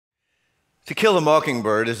To Kill a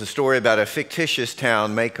Mockingbird is a story about a fictitious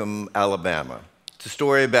town, Macomb, Alabama. It's a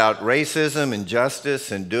story about racism and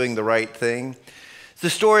justice and doing the right thing. It's a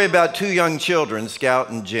story about two young children, Scout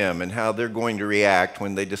and Jim, and how they're going to react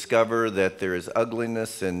when they discover that there is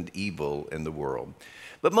ugliness and evil in the world.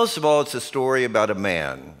 But most of all, it's a story about a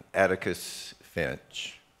man, Atticus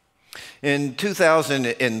Finch. In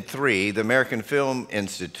 2003, the American Film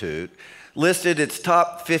Institute listed its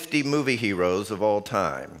top 50 movie heroes of all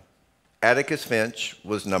time. Atticus Finch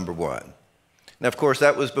was number one. Now, of course,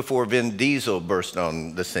 that was before Vin Diesel burst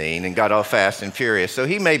on the scene and got all fast and furious, so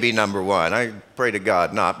he may be number one. I pray to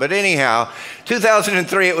God not. But anyhow,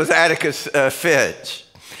 2003, it was Atticus Finch.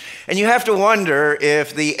 And you have to wonder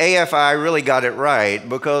if the AFI really got it right,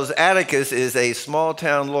 because Atticus is a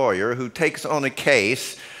small-town lawyer who takes on a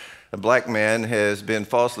case. A black man has been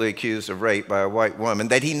falsely accused of rape by a white woman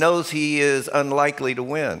that he knows he is unlikely to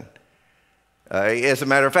win. As a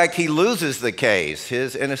matter of fact, he loses the case.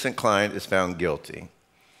 His innocent client is found guilty.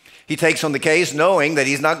 He takes on the case knowing that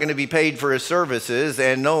he's not going to be paid for his services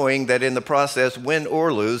and knowing that in the process, win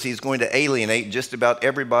or lose, he's going to alienate just about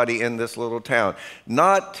everybody in this little town.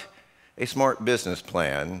 Not a smart business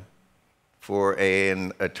plan for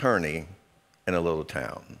an attorney in a little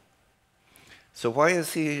town. So why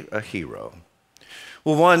is he a hero?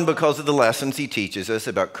 Well, one, because of the lessons he teaches us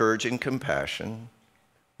about courage and compassion.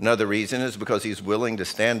 Another reason is because he's willing to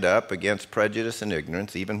stand up against prejudice and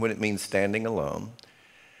ignorance, even when it means standing alone.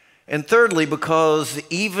 And thirdly, because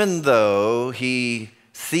even though he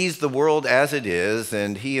sees the world as it is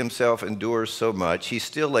and he himself endures so much, he's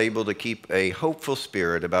still able to keep a hopeful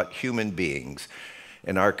spirit about human beings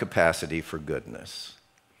and our capacity for goodness.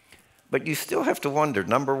 But you still have to wonder,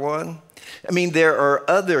 number one, there are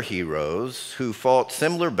other heroes who fought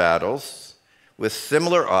similar battles with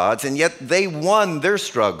similar odds, and yet they won their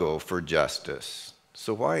struggle for justice.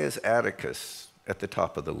 So why is Atticus at the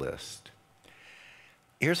top of the list?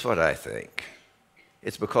 Here's what I think.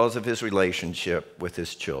 It's because of his relationship with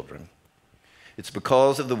his children. It's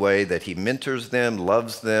because of the way that he mentors them,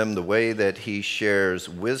 loves them, the way that he shares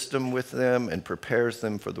wisdom with them and prepares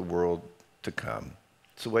them for the world to come.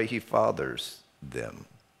 It's the way he fathers them.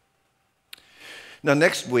 Now,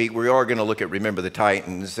 next week, we are going to look at Remember the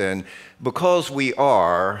Titans, and because we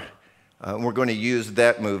are, we're going to use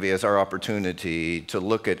that movie as our opportunity to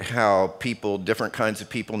look at how people, different kinds of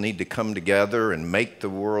people, need to come together and make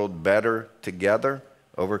the world better together,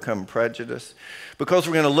 overcome prejudice. Because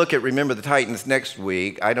we're going to look at Remember the Titans next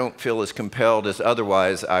week, I don't feel as compelled as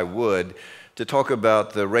otherwise I would to talk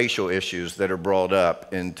about the racial issues that are brought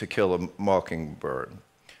up in To Kill a Mockingbird.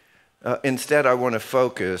 Instead, I want to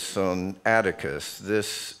focus on Atticus,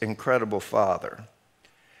 this incredible father.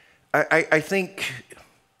 I think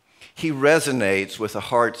he resonates with the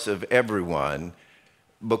hearts of everyone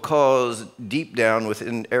because deep down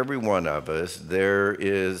within every one of us, there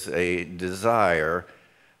is a desire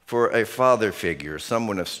for a father figure,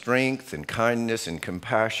 someone of strength and kindness and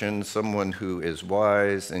compassion, someone who is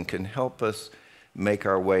wise and can help us make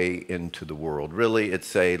our way into the world. Really,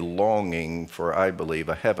 it's a longing for, I believe,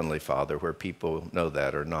 a heavenly father, where people know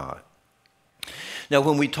that or not. Now,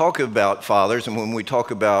 when we talk about fathers and when we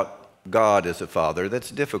talk about God as a father,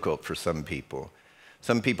 that's difficult for some people.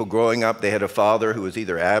 Some people growing up, they had a father who was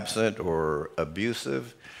either absent or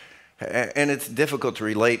abusive, and it's difficult to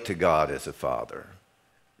relate to God as a father.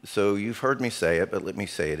 So you've heard me say it, but let me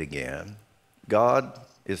say it again. God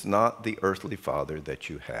is not the earthly father that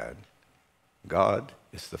you had. God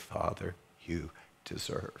is the father you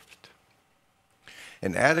deserved.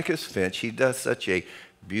 And Atticus Finch, he does such a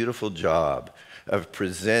beautiful job of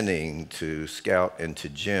presenting to Scout and to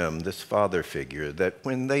Jim this father figure that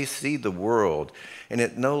when they see the world, and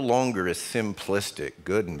it no longer is simplistic,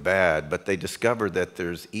 good and bad, but they discover that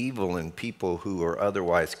there's evil in people who are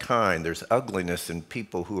otherwise kind, there's ugliness in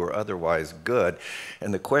people who are otherwise good,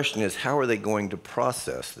 and the question is, how are they going to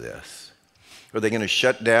process this? Are they going to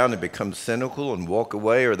shut down and become cynical and walk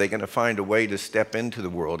away? Or are they going to find a way to step into the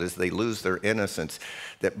world as they lose their innocence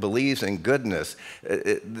that believes in goodness?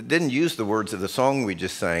 It didn't use the words of the song we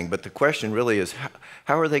just sang, but the question really is,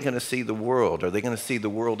 how are they going to see the world? Are they going to see the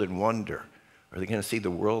world in wonder? Are they going to see the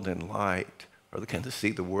world in light? Are they going to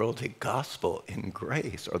see the world in gospel, in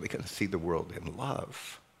grace? Are they going to see the world in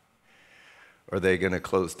love? Are they going to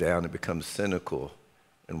close down and become cynical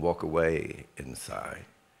and walk away inside?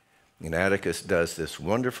 And Atticus does this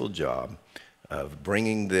wonderful job of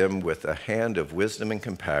bringing them with a hand of wisdom and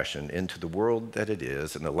compassion into the world that it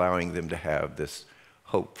is and allowing them to have this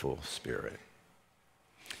hopeful spirit.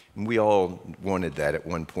 And we all wanted that at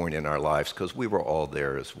one point in our lives because we were all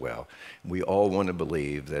there as well. We all want to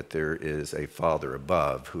believe that there is a Father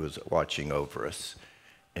above who is watching over us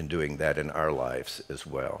and doing that in our lives as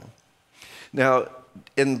well. Now,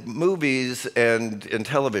 in movies and in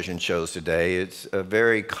television shows today, it's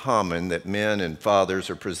very common that men and fathers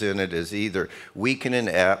are presented as either weak and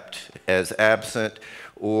inept, as absent,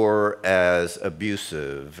 or as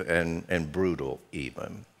abusive and brutal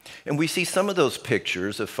even. And we see some of those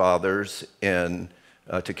pictures of fathers in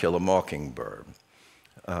To Kill a Mockingbird.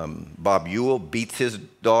 Bob Ewell beats his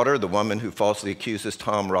daughter, the woman who falsely accuses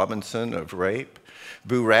Tom Robinson of rape.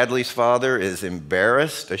 Boo Radley's father is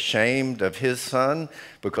embarrassed, ashamed of his son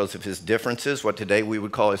because of his differences, what today we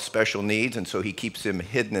would call his special needs, and so he keeps him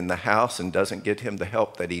hidden in the house and doesn't get him the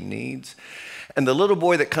help that he needs. And the little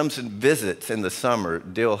boy that comes and visits in the summer,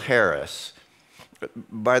 Dill Harris,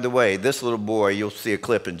 by the way, this little boy, you'll see a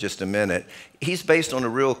clip in just a minute, he's based on a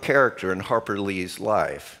real character in Harper Lee's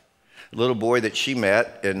life. A little boy that she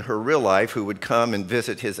met in her real life who would come and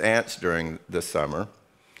visit his aunts during the summer.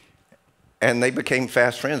 And they became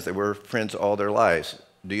fast friends. They were friends all their lives.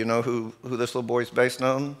 Do you know who this little boy is based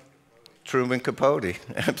on? Truman Capote,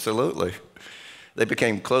 absolutely. They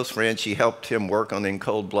became close friends. She helped him work on In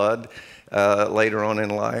Cold Blood later on in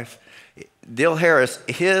life. Dill Harris,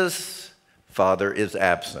 his father is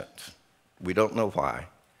absent. We don't know why.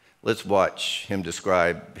 Let's watch him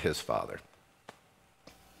describe his father.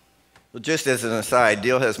 Well, just as an aside,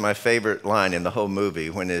 Dill has my favorite line in the whole movie.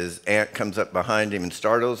 When his aunt comes up behind him and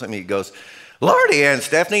startles him, he goes, "Lordy, Aunt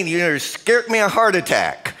Stephanie, you scared me a heart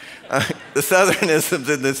attack." The Southernisms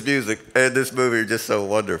in this movie are just so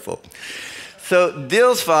wonderful. So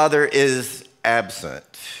Dill's father is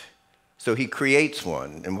absent. So he creates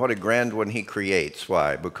one, and what a grand one he creates.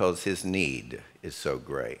 Why? Because his need is so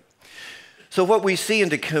great. So what we see in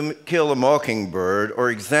To Kill a Mockingbird are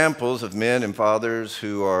examples of men and fathers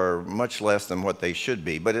who are much less than what they should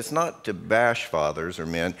be. But it's not to bash fathers or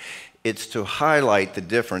men. It's to highlight the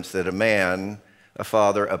difference that a man, a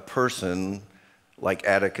father, a person like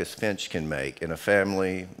Atticus Finch can make in a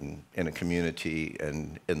family, in a community,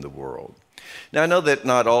 and in the world. Now, I know that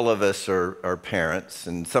not all of us are parents,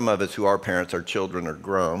 and some of us who are parents, our children are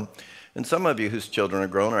grown. And some of you whose children are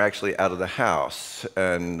grown are actually out of the house.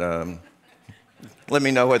 And let me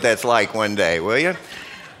know what that's like one day, will you?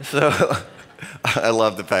 So I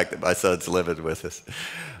love the fact that my son's living with us.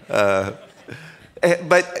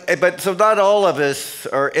 But so not all of us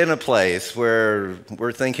are in a place where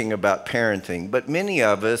we're thinking about parenting, but many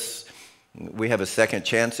of us, we have a second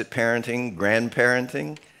chance at parenting,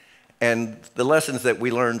 grandparenting, and the lessons that we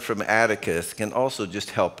learned from Atticus can also just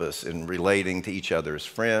help us in relating to each other as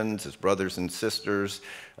friends, as brothers and sisters,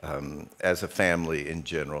 as a family in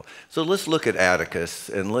general. So let's look at Atticus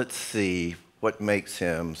and let's see what makes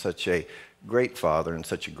him such a great father and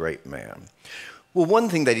such a great man. Well, one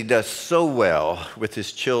thing that he does so well with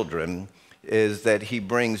his children is that he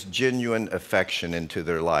brings genuine affection into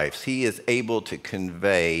their lives. He is able to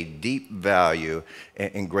convey deep value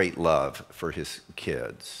and great love for his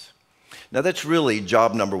kids. Now, that's really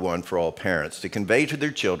job number one for all parents, to convey to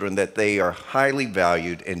their children that they are highly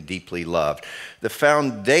valued and deeply loved. The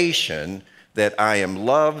foundation that I am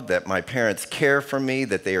loved, that my parents care for me,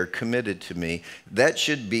 that they are committed to me, that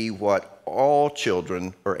should be what all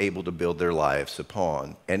children are able to build their lives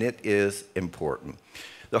upon, and it is important.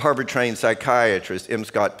 The Harvard-trained psychiatrist M.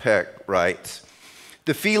 Scott Peck writes,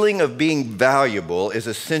 "The feeling of being valuable is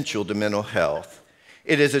essential to mental health.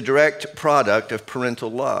 It is a direct product of parental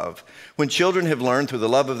love. When children have learned through the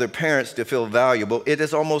love of their parents to feel valuable, it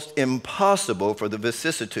is almost impossible for the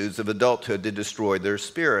vicissitudes of adulthood to destroy their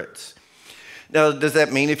spirits." Now, does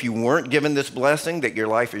that mean if you weren't given this blessing that your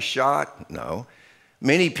life is shot? No.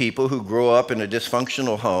 Many people who grow up in a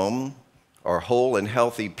dysfunctional home are whole and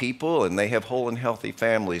healthy people, and they have whole and healthy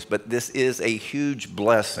families, but this is a huge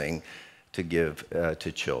blessing to give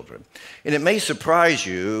to children. And it may surprise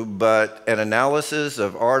you, but an analysis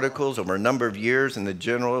of articles over a number of years in the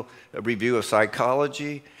General Review of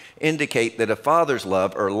Psychology indicate that a father's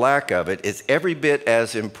love, or lack of it, is every bit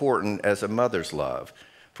as important as a mother's love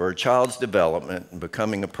for a child's development and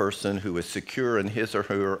becoming a person who is secure in his or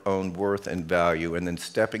her own worth and value, and then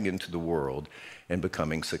stepping into the world and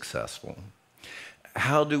becoming successful.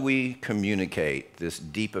 How do we communicate this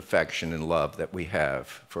deep affection and love that we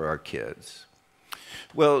have for our kids?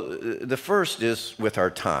 Well, the first is with our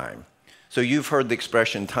time. So you've heard the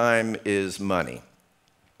expression, time is money.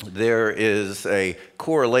 there is a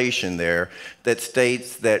correlation there that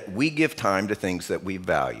states that we give time to things that we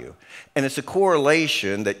value. And it's a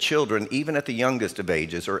correlation that children, even at the youngest of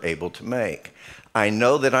ages, are able to make. I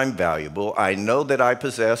know that I'm valuable. I know that I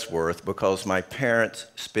possess worth because my parents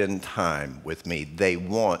spend time with me. They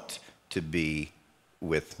want to be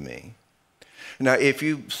with me. Now, if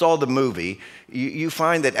you saw the movie, you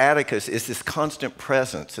find that Atticus is this constant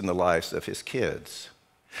presence in the lives of his kids.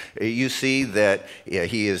 You see that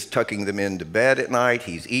he is tucking them into bed at night.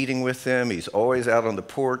 He's eating with them. He's always out on the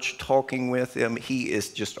porch talking with them. He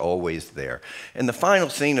is just always there. And the final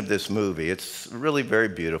scene of this movie, it's really very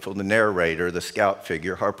beautiful. The narrator, the scout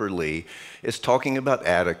figure, Harper Lee, is talking about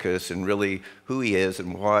Atticus and really who he is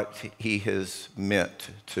and what he has meant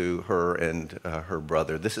to her and her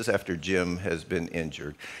brother. This is after Jim has been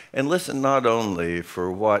injured. And listen not only for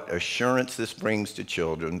what assurance this brings to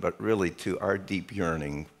children, but really to our deep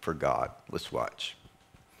yearning for God. Let's watch.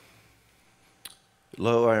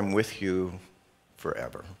 Lo, I am with you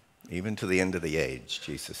forever, even to the end of the age,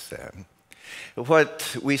 Jesus said.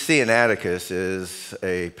 What we see in Atticus is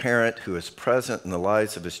a parent who is present in the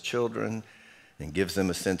lives of his children and gives them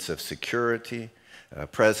a sense of security, a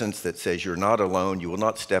presence that says you're not alone, you will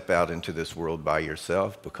not step out into this world by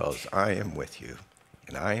yourself because I am with you,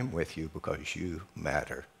 and I am with you because you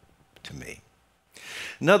matter to me.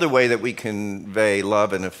 Another way that we convey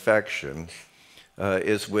love and affection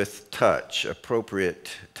is with touch,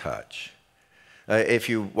 appropriate touch. If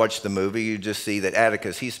you watch the movie, you just see that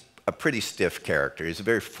Atticus, he's a pretty stiff character. He's a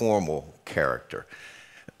very formal character.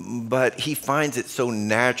 But he finds it so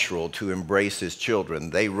natural to embrace his children.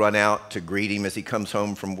 They run out to greet him as he comes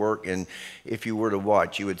home from work, and if you were to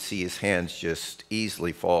watch, you would see his hands just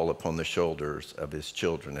easily fall upon the shoulders of his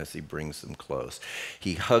children as he brings them close.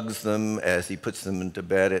 He hugs them as he puts them into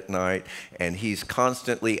bed at night, and he's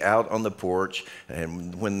constantly out on the porch,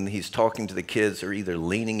 and when he's talking to the kids, they're either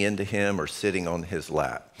leaning into him or sitting on his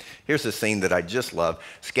lap. Here's a scene that I just love.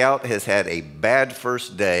 Scout has had a bad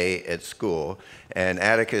first day at school, and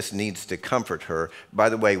Atticus needs to comfort her. By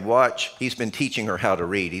the way, watch, he's been teaching her how to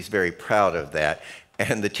read. He's very proud of that.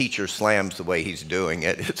 And the teacher slams the way he's doing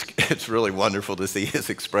it. It's really wonderful to see his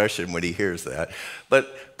expression when he hears that.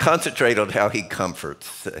 But concentrate on how he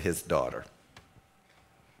comforts his daughter.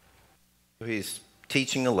 He's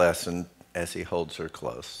teaching a lesson as he holds her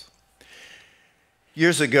close.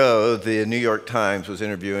 Years ago, the New York Times was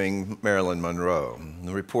interviewing Marilyn Monroe.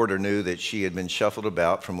 The reporter knew that she had been shuffled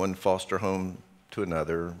about from one foster home to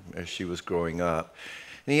another as she was growing up.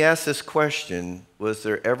 And he asked this question, was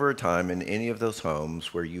there ever a time in any of those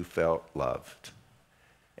homes where you felt loved?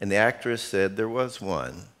 And the actress said there was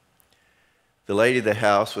one. The lady of the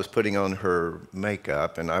house was putting on her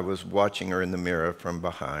makeup, and I was watching her in the mirror from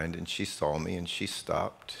behind, and she saw me, and she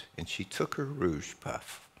stopped, and she took her rouge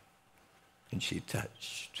puff, and she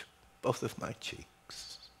touched both of my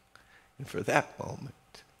cheeks. And for that moment,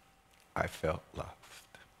 I felt loved.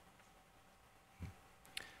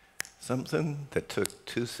 Something that took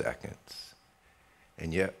 2 seconds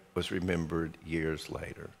and yet was remembered years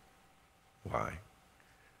later. Why?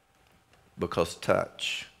 Because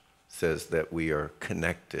touch says that we are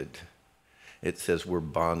connected. It says we're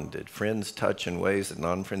bonded. Friends touch in ways that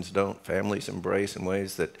non-friends don't. Families embrace in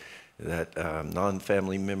ways that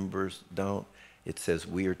non-family members don't. It says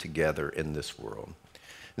we are together in this world.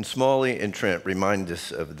 And Smalley and Trent remind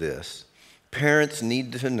us of this. Parents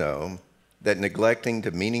need to know that neglecting to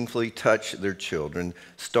meaningfully touch their children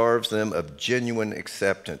starves them of genuine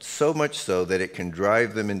acceptance, so much so that it can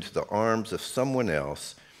drive them into the arms of someone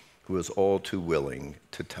else who is all too willing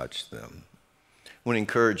to touch them. I want to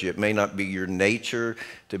encourage you, it may not be your nature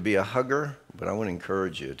to be a hugger, but I want to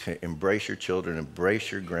encourage you to embrace your children,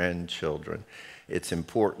 embrace your grandchildren. It's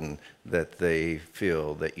important that they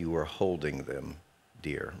feel that you are holding them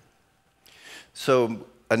dear. So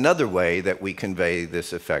another way that we convey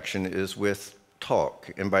this affection is with talk.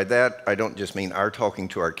 And by that, I don't just mean our talking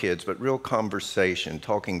to our kids, but real conversation,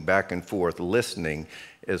 talking back and forth, listening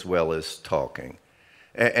as well as talking.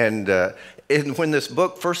 And when this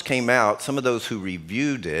book first came out, some of those who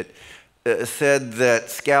reviewed it said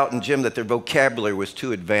that Scout and Jim, that their vocabulary was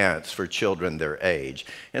too advanced for children their age.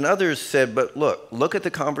 And others said, but look at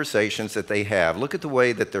the conversations that they have. Look at the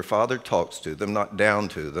way that their father talks to them, not down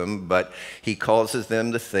to them, but he causes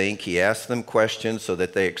them to think. He asks them questions so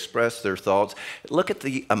that they express their thoughts. Look at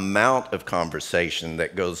the amount of conversation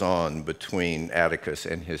that goes on between Atticus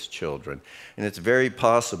and his children. And it's very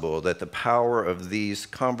possible that the power of these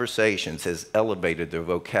conversations has elevated their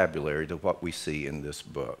vocabulary to what we see in this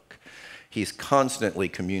book. He's constantly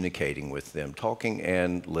communicating with them, talking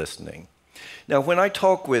and listening. Now, when I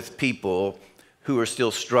talk with people who are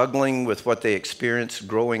still struggling with what they experienced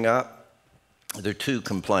growing up. There are two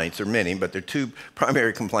complaints. There are many, but there are two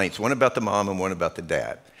primary complaints, one about the mom and one about the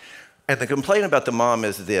dad. And the complaint about the mom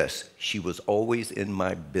is this: she was always in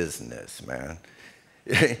my business, man.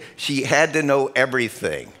 She had to know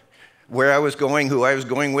everything. Where I was going, who I was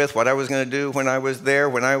going with, what I was going to do when I was there,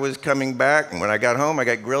 when I was coming back. And when I got home, I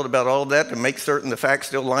got grilled about all of that to make certain the facts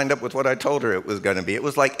still lined up with what I told her it was going to be. It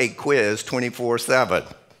was like a quiz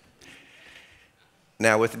 24/7.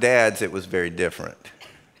 Now, with dads, it was very different.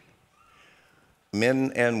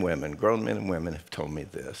 Men and women, grown men and women, have told me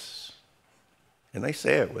this, and they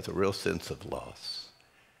say it with a real sense of loss.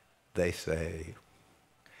 They say,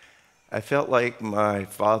 I felt like my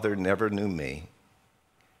father never knew me,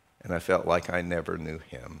 and I felt like I never knew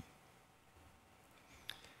him.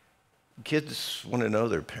 Kids want to know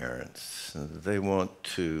their parents. They want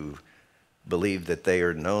to believe that they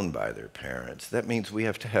are known by their parents. That means we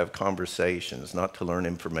have to have conversations, not to learn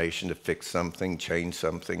information to fix something, change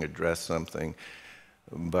something, address something,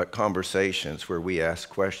 but conversations where we ask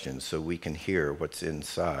questions so we can hear what's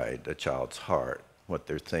inside a child's heart, what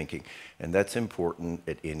they're thinking. And that's important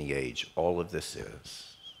at any age. All of this is.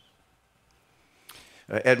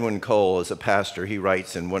 Edwin Cole is a pastor. He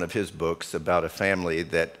writes in one of his books about a family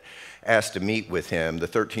that asked to meet with him. The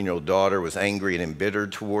 13-year-old daughter was angry and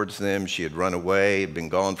embittered towards them. She had run away, had been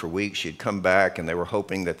gone for weeks. She had come back, and they were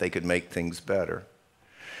hoping that they could make things better.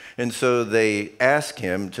 And so they asked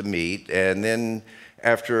him to meet, and then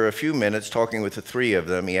after a few minutes talking with the three of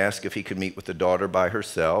them, he asked if he could meet with the daughter by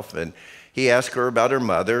herself. And he asked her about her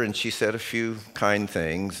mother, and she said a few kind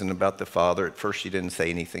things. And about the father, at first she didn't say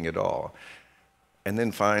anything at all. And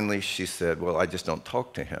then finally she said, well, I just don't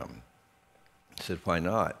talk to him. I said, why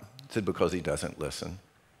not? I said, because he doesn't listen.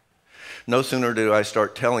 No sooner do I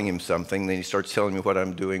start telling him something than he starts telling me what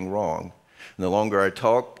I'm doing wrong. And the longer I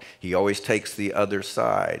talk, he always takes the other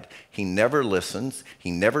side. He never listens.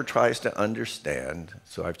 He never tries to understand.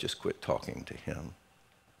 So I've just quit talking to him.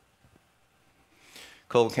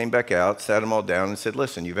 Cole came back out, sat them all down, and said,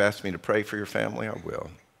 listen, you've asked me to pray for your family, I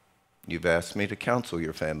will. You've asked me to counsel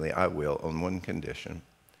your family, I will, on one condition.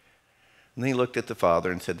 And then he looked at the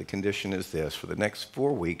father and said, the condition is this: for the next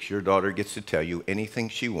 4 weeks, your daughter gets to tell you anything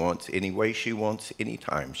she wants, any way she wants,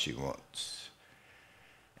 anytime she wants.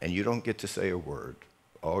 And you don't get to say a word.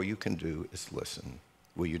 All you can do is listen.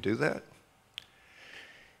 Will you do that?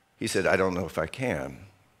 He said, I don't know if I can.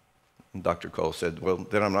 And Dr. Cole said, well,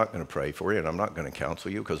 then I'm not going to pray for you, and I'm not going to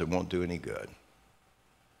counsel you because it won't do any good.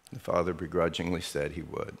 The father begrudgingly said he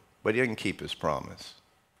would. But he didn't keep his promise.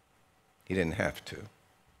 He didn't have to.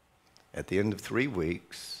 At the end of 3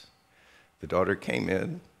 weeks, the daughter came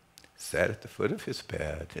in, sat at the foot of his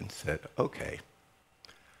bed, and said, okay,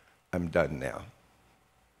 I'm done now.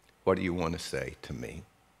 What do you want to say to me?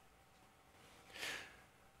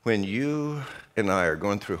 When you and I are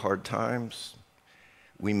going through hard times,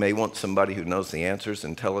 we may want somebody who knows the answers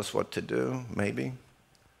and tell us what to do, maybe.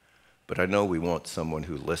 But I know we want someone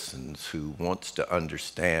who listens, who wants to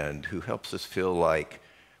understand, who helps us feel like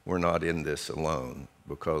we're not in this alone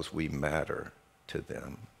because we matter to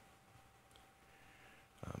them.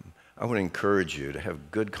 I want to encourage you to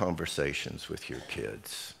have good conversations with your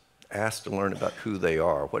kids. Ask to learn about who they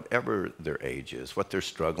are, whatever their age is, what they're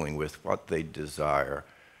struggling with, what they desire,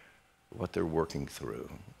 what they're working through.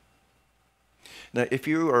 Now, if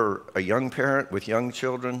you are a young parent with young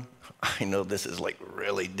children, I know this is like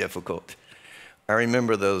really difficult. I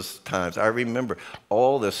remember those times. I remember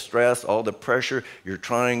all the stress, all the pressure. You're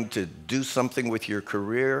trying to do something with your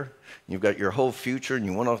career. You've got your whole future, and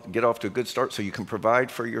you want to get off to a good start so you can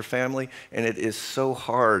provide for your family. And it is so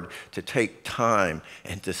hard to take time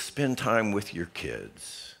and to spend time with your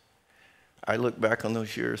kids. I look back on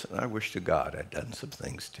those years, and I wish to God I'd done some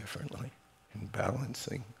things differently in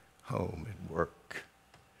balancing home and work.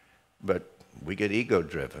 But we get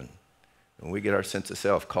ego-driven, and we get our sense of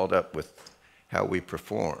self caught up with how we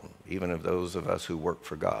perform, even of those of us who work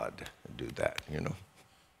for God do that, you know.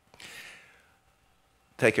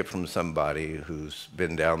 Take it from somebody who's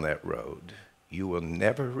been down that road. You will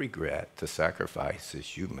never regret the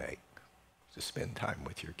sacrifices you make to spend time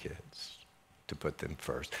with your kids, to put them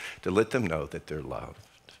first, to let them know that they're loved.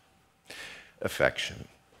 Affection.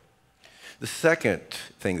 The second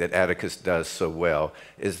thing that Atticus does so well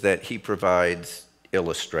is that he provides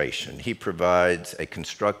illustration. He provides a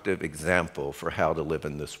constructive example for how to live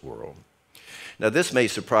in this world. Now, this may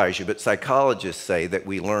surprise you, but psychologists say that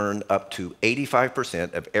we learn up to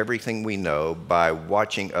 85% of everything we know by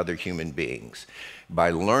watching other human beings, by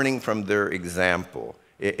learning from their example.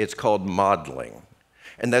 It's called modeling.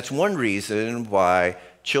 And that's one reason why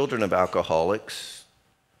children of alcoholics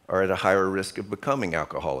are at a higher risk of becoming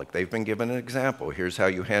alcoholic. They've been given an example. Here's how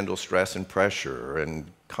you handle stress and pressure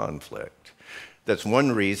and conflict. That's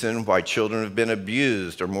one reason why children who've been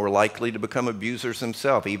abused are more likely to become abusers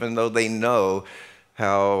themselves, even though they know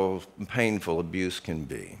how painful abuse can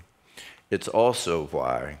be. It's also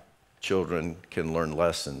why children can learn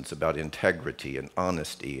lessons about integrity and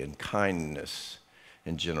honesty and kindness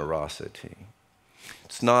and generosity.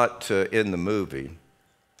 It's not in the movie,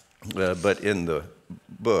 but in the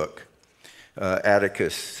book.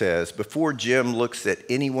 Atticus says, "Before Jim looks at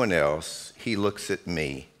anyone else, he looks at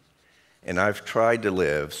me. And I've tried to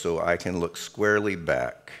live so I can look squarely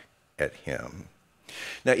back at him."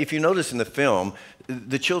 Now, if you notice in the film,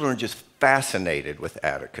 the children are just fascinated with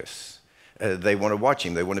Atticus. They want to watch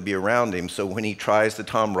him. They want to be around him. So when he tries the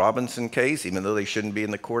Tom Robinson case, even though they shouldn't be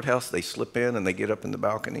in the courthouse, they slip in and they get up in the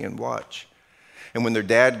balcony and watch. And when their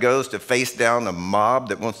dad goes to face down a mob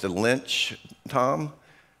that wants to lynch Tom,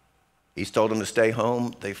 he's told them to stay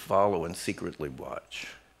home, they follow and secretly watch.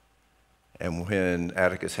 And when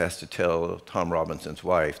Atticus has to tell Tom Robinson's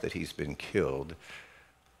wife that he's been killed,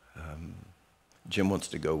 Jim wants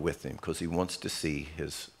to go with him because he wants to see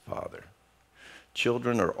his father.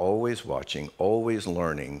 Children are always watching, always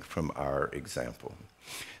learning from our example.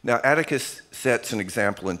 Now, Atticus sets an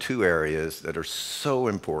example in two areas that are so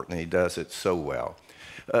important, and he does it so well.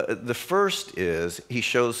 The first is he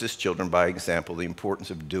shows his children by example the importance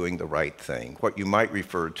of doing the right thing, what you might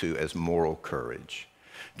refer to as moral courage.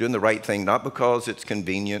 Doing the right thing not because it's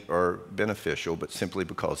convenient or beneficial, but simply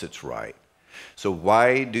because it's right. So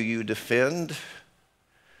why do you defend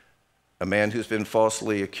a man who's been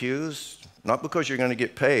falsely accused? Not because you're going to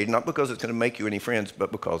get paid, not because it's going to make you any friends,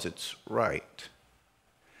 but because it's right.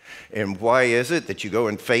 And why is it that you go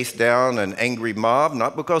and face down an angry mob?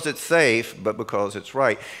 Not because it's safe, but because it's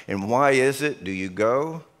right. And why is it do you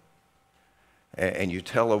go and you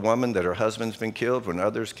tell a woman that her husband's been killed when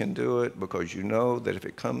others can do it? Because you know that if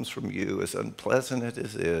it comes from you, as unpleasant as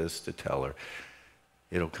it is to tell her,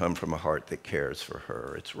 it'll come from a heart that cares for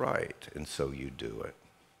her. It's right, and so you do it.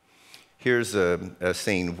 Here's a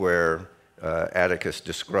scene where Atticus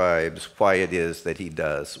describes why it is that he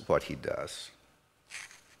does what he does.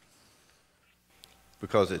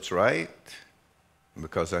 Because it's right, and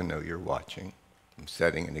because I know you're watching. I'm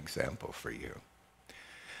setting an example for you.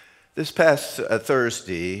 This past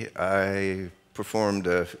Thursday, I performed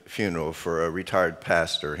a funeral for a retired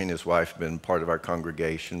pastor. He and his wife have been part of our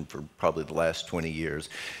congregation for probably the last 20 years.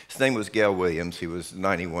 His name was Gail Williams. He was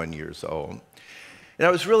 91 years old. And I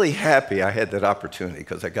was really happy I had that opportunity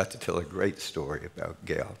because I got to tell a great story about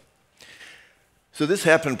Gail. So this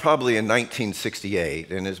happened probably in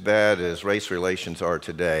 1968, and as bad as race relations are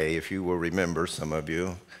today, if you will remember, some of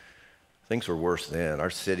you, things were worse then. Our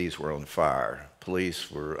cities were on fire.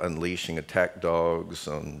 Police were unleashing attack dogs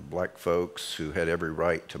on black folks who had every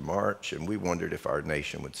right to march, and we wondered if our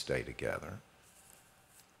nation would stay together.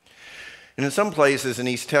 And in some places in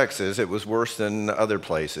East Texas, it was worse than other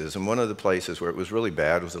places. And one of the places where it was really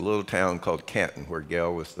bad was a little town called Canton, where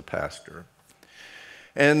Gail was the pastor.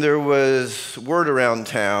 And there was word around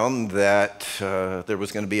town that there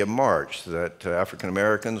was going to be a march, that African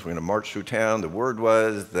Americans were going to march through town. The word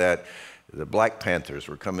was that the Black Panthers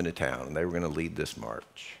were coming to town, and they were going to lead this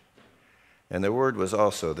march. And the word was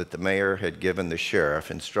also that the mayor had given the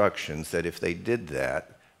sheriff instructions that if they did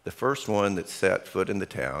that, the first one that set foot in the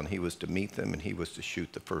town, he was to meet them and he was to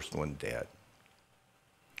shoot the first one dead.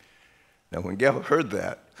 Now, when Gail heard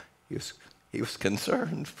that, he was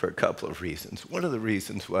concerned for a couple of reasons. One of the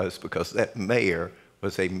reasons was because that mayor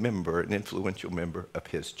was a member, an influential member of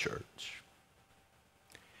his church.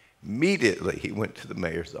 Immediately, he went to the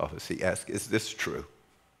mayor's office. He asked, "Is this true?"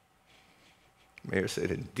 The mayor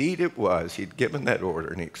said, indeed it was. He'd given that order,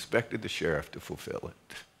 and he expected the sheriff to fulfill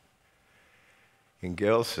it. And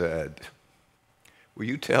Gail said, "Will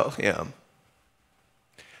you tell him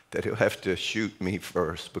that he'll have to shoot me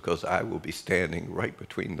first because I will be standing right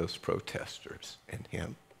between those protesters and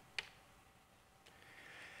him?"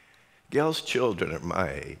 Gail's children are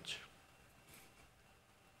my age.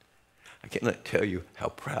 I cannot tell you how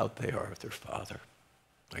proud they are of their father.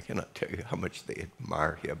 I cannot tell you how much they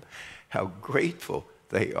admire him, how grateful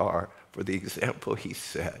they are for the example he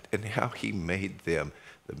set and how he made them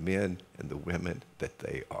the men and the women that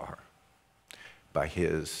they are by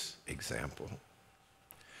his example.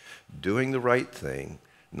 Doing the right thing,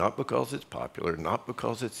 not because it's popular, not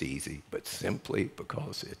because it's easy, but simply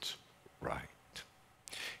because it's right.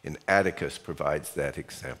 And Atticus provides that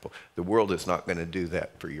example. The world is not going to do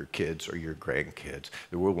that for your kids or your grandkids.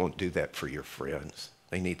 The world won't do that for your friends.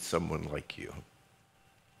 They need someone like you.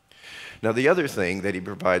 Now, the other thing that he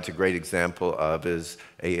provides a great example of is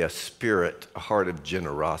a spirit, a heart of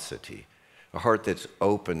generosity, a heart that's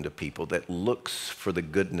open to people, that looks for the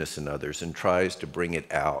goodness in others and tries to bring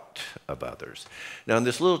it out of others. Now, in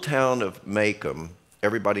this little town of Macomb,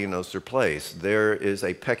 everybody knows their place. There is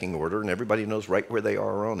a pecking order, and everybody knows right where they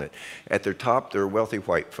are on it. At their top, there are wealthy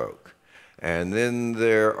white folk. And then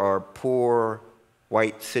there are poor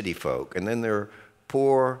white city folk. And then there are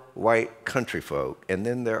poor white country folk. And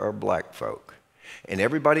then there are black folk. And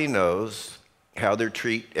everybody knows how they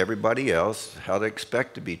treat everybody else, how they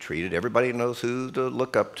expect to be treated. Everybody knows who to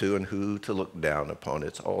look up to and who to look down upon.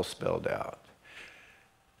 It's all spelled out.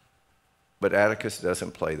 But Atticus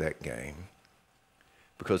doesn't play that game,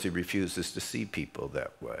 because he refuses to see people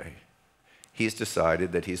that way. He's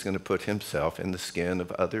decided that he's going to put himself in the skin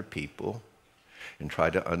of other people and try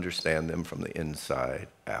to understand them from the inside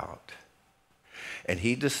out. And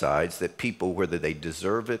he decides that people, whether they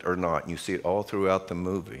deserve it or not, and you see it all throughout the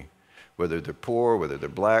movie, whether they're poor, whether they're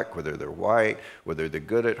black, whether they're white, whether they're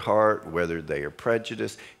good at heart, whether they are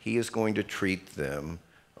prejudiced, he is going to treat them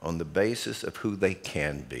on the basis of who they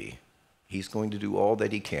can be. He's going to do all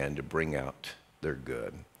that he can to bring out their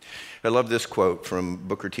good. I love this quote from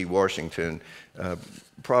Booker T. Washington,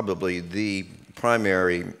 probably the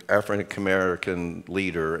primary African-American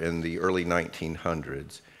leader in the early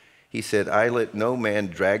 1900s. He said, "I let no man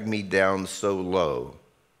drag me down so low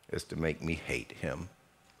as to make me hate him.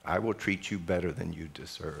 I will treat you better than you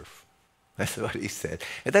deserve." That's what he said.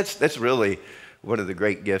 And that's really one of the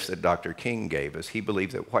great gifts that Dr. King gave us. He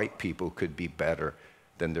believed that white people could be better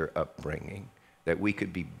than their upbringing, that we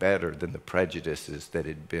could be better than the prejudices that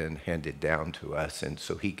had been handed down to us, and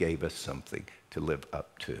so he gave us something to live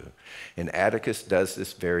up to. And Atticus does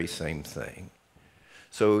this very same thing.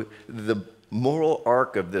 So the moral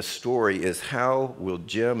arc of this story is, how will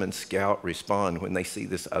Jim and Scout respond when they see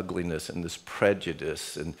this ugliness and this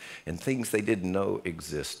prejudice and things they didn't know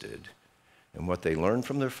existed? And what they learn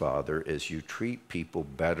from their father is, you treat people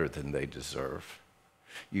better than they deserve.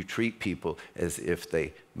 You treat people as if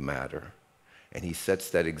they matter. And he sets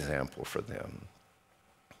that example for them.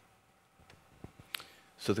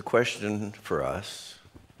 So the question for us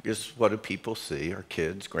is, what do people see? Our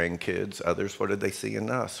kids, grandkids, others, what do they see in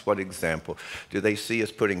us? What example? Do they see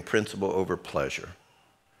us putting principle over pleasure?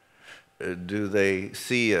 Do they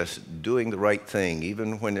see us doing the right thing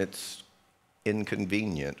even when it's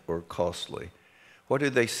inconvenient or costly? What do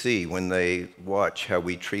they see when they watch how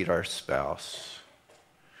we treat our spouse?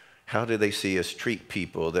 How do they see us treat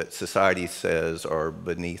people that society says are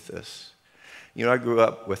beneath us? You know, I grew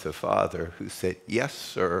up with a father who said, "Yes,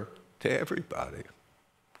 sir," to everybody.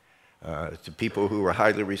 To people who were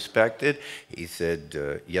highly respected, he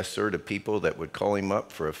said, "Yes, sir," to people that would call him up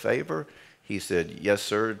for a favor. He said, "Yes,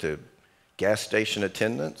 sir," to gas station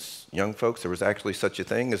attendants. Young folks, there was actually such a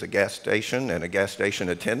thing as a gas station and a gas station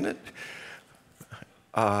attendant.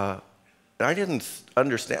 I didn't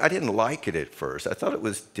understand. I didn't like it at first. I thought it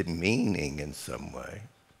was demeaning in some way.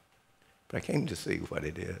 But I came to see what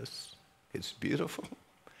it is. It's beautiful,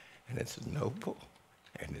 and it's noble,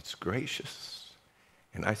 and it's gracious.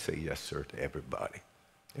 And I say yes, sir, to everybody.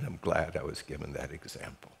 And I'm glad I was given that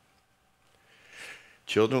example.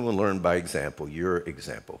 Children will learn by example, your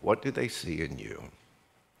example. What do they see in you?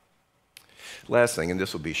 Last thing, and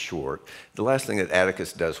this will be short, the last thing that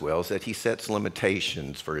Atticus does well is that he sets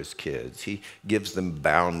limitations for his kids. He gives them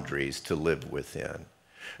boundaries to live within.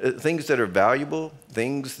 Things that are valuable,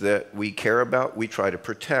 things that we care about, we try to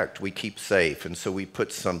protect, we keep safe, and so we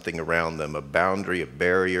put something around them, a boundary, a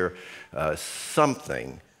barrier,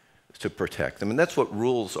 something to protect them. And that's what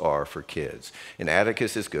rules are for kids. And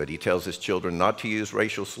Atticus is good. He tells his children not to use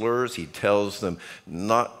racial slurs. He tells them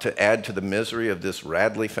not to add to the misery of this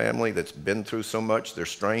Radley family that's been through so much. They're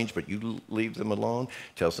strange, but you leave them alone.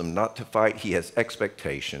 He tells them not to fight. He has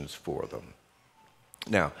expectations for them.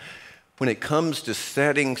 Now, when it comes to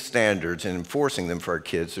setting standards and enforcing them for our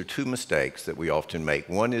kids, there are two mistakes that we often make.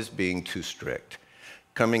 One is being too strict,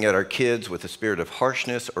 coming at our kids with a spirit of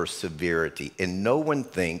harshness or severity, and no one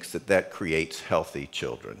thinks that that creates healthy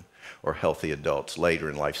children or healthy adults later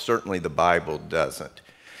in life. Certainly the Bible doesn't.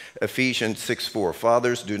 Ephesians 6:4,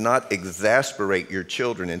 "Fathers, do not exasperate your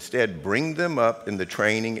children. Instead, bring them up in the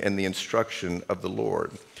training and the instruction of the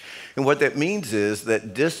Lord." And what that means is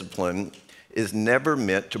that discipline is never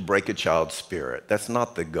meant to break a child's spirit. That's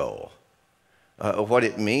not the goal. What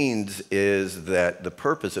it means is that the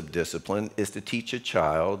purpose of discipline is to teach a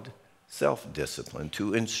child self-discipline,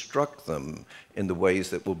 to instruct them in the ways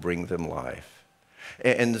that will bring them life.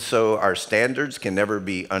 And so our standards can never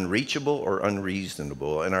be unreachable or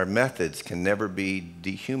unreasonable, and our methods can never be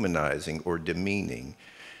dehumanizing or demeaning.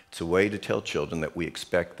 It's a way to tell children that we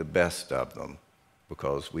expect the best of them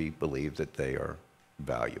because we believe that they are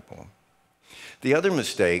valuable. The other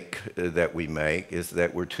mistake that we make is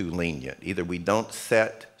that we're too lenient. Either we don't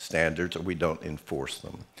set standards or we don't enforce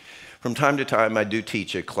them. From time to time, I do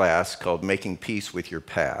teach a class called Making Peace with Your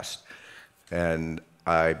Past. And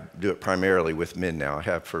I do it primarily with men now. I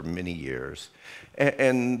have for many years.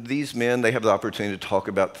 And these men, they have the opportunity to talk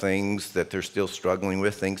about things that they're still struggling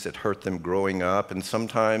with, things that hurt them growing up. And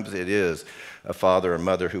sometimes it is a father or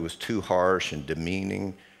mother who was too harsh and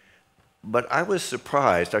demeaning. But I was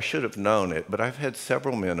surprised. I should have known it. But I've had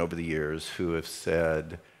several men over the years who have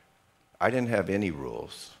said, I didn't have any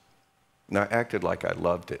rules. And I acted like I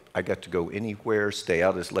loved it. I got to go anywhere, stay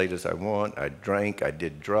out as late as I want. I drank, I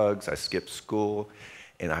did drugs, I skipped school,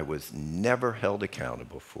 and I was never held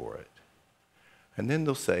accountable for it. And then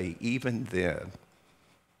they'll say, even then,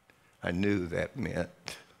 I knew that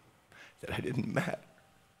meant that I didn't matter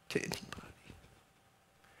to anybody.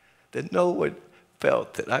 That no one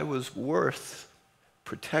felt that I was worth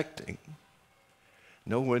protecting.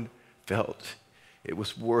 No one felt it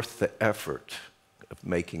was worth the effort of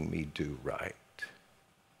making me do right.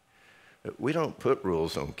 We don't put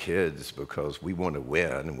rules on kids because we want to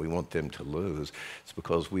win and we want them to lose. It's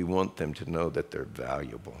because we want them to know that they're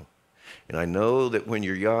valuable. And I know that when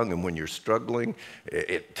you're young and when you're struggling,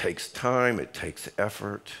 it takes time, it takes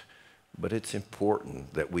effort, but it's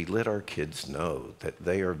important that we let our kids know that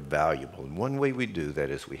they are valuable. And one way we do that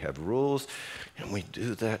is we have rules and we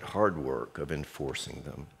do that hard work of enforcing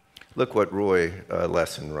them. Look what Roy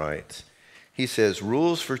Lesson writes. He says,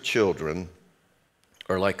 rules for children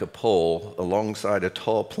are like a pole alongside a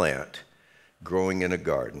tall plant growing in a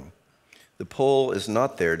garden. The pole is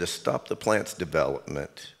not there to stop the plant's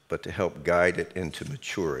development, but to help guide it into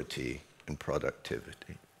maturity and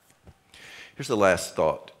productivity. Here's the last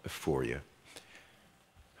thought for you.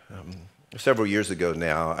 Several years ago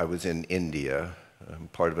now, I was in India,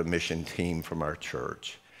 part of a mission team from our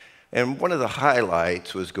church. And one of the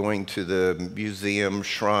highlights was going to the museum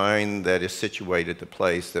shrine that is situated at the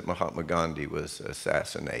place that Mahatma Gandhi was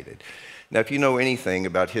assassinated. Now, if you know anything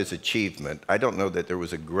about his achievement, I don't know that there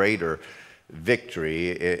was a greater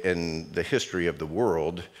victory in the history of the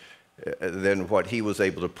world than what he was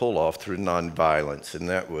able to pull off through nonviolence, and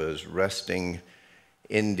that was wresting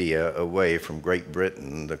India away from Great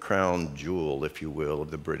Britain, the crown jewel, if you will,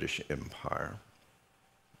 of the British Empire.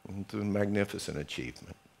 It's a magnificent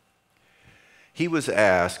achievement. He was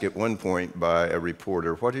asked at one point by a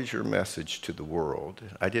reporter, what is your message to the world?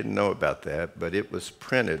 I didn't know about that, but it was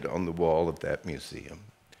printed on the wall of that museum.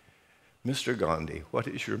 Mr. Gandhi, what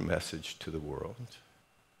is your message to the world?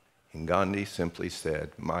 And Gandhi simply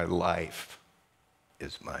said, my life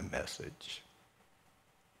is my message.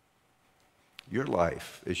 Your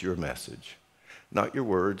life is your message. Not your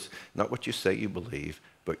words, not what you say you believe,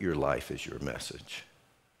 but your life is your message.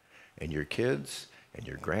 And your kids and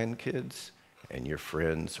your grandkids and your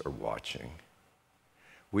friends are watching.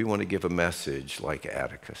 We want to give a message like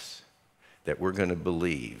Atticus, that we're going to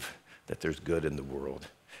believe that there's good in the world,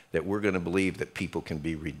 that we're going to believe that people can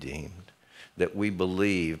be redeemed, that we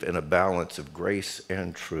believe in a balance of grace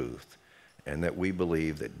and truth, and that we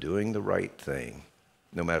believe that doing the right thing,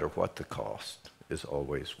 no matter what the cost, is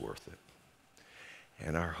always worth it.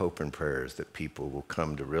 And our hope and prayer is that people will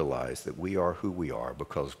come to realize that we are who we are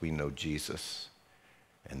because we know Jesus,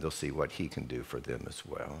 and they'll see what he can do for them as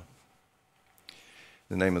well.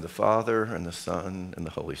 In the name of the Father, and the Son, and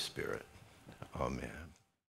the Holy Spirit. Amen.